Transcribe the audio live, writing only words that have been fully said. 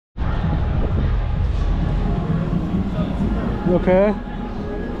Okay.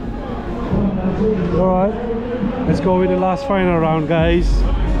 Alright. Let's go with the last final round, guys.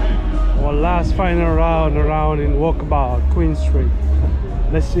 Our last final round around in Walkabout, Queen Street.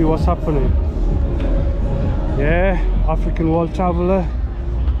 Let's see what's happening. Yeah, African World Traveller.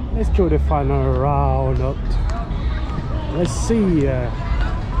 Let's do the final round up. Let's see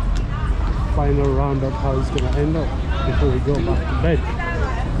final round up how it's gonna end up before we go back to bed,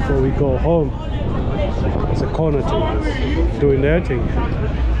 before we go home. It's a corner team doing their thing.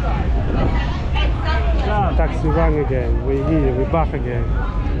 Taxi rang again. We're here, we're back again.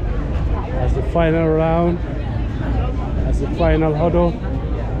 As the final round, as the final huddle.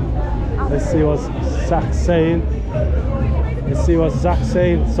 Let's see what Zach's saying. Let's see what Zach's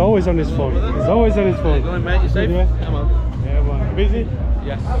saying. It's always on his phone. He's always on his phone. Going, mate, you safe? Yeah? Come on. Yeah, man. Busy?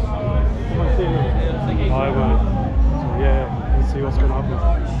 Yes. Alright, man. So, yeah, let's see what's gonna happen.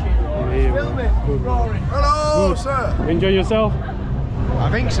 Here, good, man. Hello, Good. sir. Enjoy yourself? I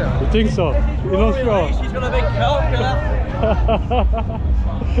think so. You think so? You're not sure? She's got a big coat,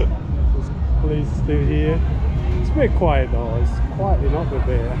 Police still here. It's a bit quiet though. It's quiet up a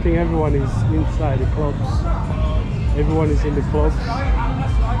bit. I think everyone is inside the clubs. Everyone is in the clubs.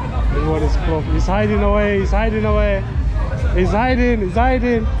 Everyone is club. He's hiding away. He's hiding away. He's hiding. He's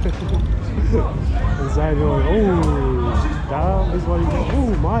hiding. He's hiding away. Oh, damn! This one.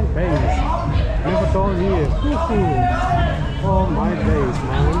 Oh, my base. Never thought here. Oh, my base,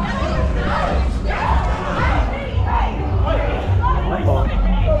 man.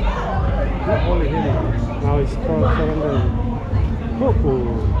 Not only hitting. Now he's surrendering.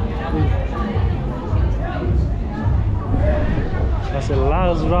 That's the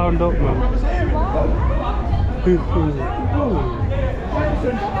last round up, man.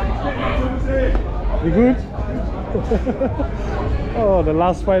 You good? Oh, the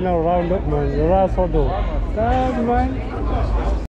last final round up, man. The last huddle. Damn, man.